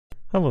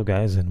Hello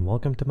guys and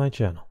welcome to my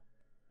channel.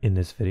 In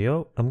this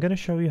video, I'm going to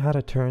show you how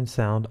to turn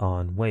sound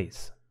on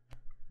Waze.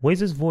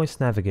 Waze's voice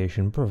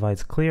navigation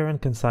provides clear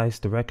and concise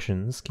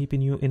directions,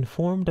 keeping you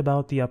informed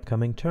about the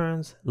upcoming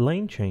turns,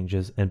 lane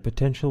changes, and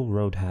potential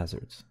road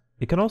hazards.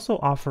 It can also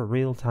offer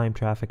real-time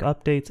traffic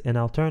updates and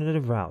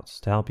alternative routes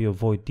to help you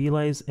avoid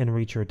delays and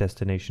reach your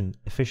destination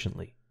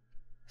efficiently.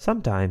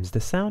 Sometimes the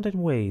sound in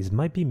Waze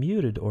might be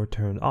muted or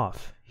turned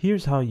off.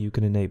 Here's how you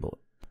can enable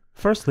it.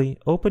 Firstly,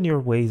 open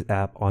your Waze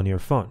app on your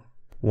phone.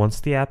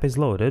 Once the app is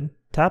loaded,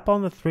 tap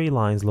on the three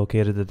lines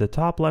located at the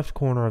top left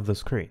corner of the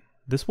screen.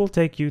 This will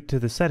take you to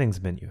the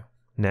Settings menu.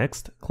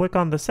 Next, click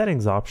on the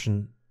Settings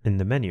option in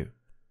the menu.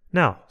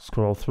 Now,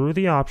 scroll through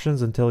the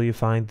options until you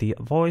find the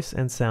Voice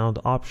and Sound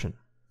option.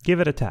 Give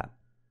it a tap.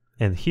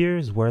 And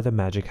here's where the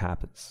magic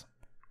happens.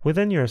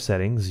 Within your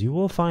settings, you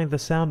will find the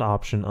sound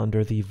option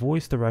under the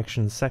Voice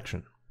Directions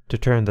section. To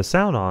turn the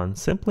sound on,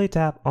 simply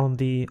tap on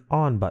the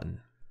On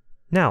button.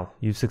 Now,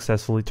 you've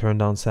successfully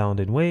turned on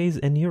sound in Waze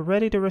and you're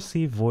ready to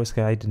receive voice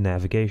guided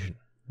navigation.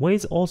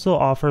 Waze also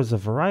offers a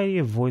variety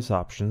of voice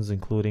options,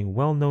 including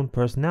well-known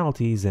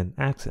personalities and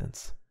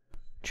accents.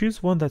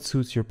 Choose one that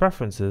suits your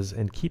preferences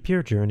and keep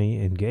your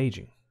journey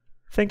engaging.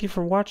 Thank you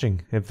for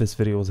watching. If this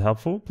video was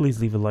helpful, please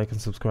leave a like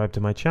and subscribe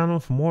to my channel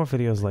for more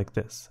videos like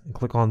this, and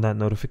click on that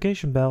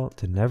notification bell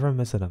to never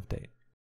miss an update.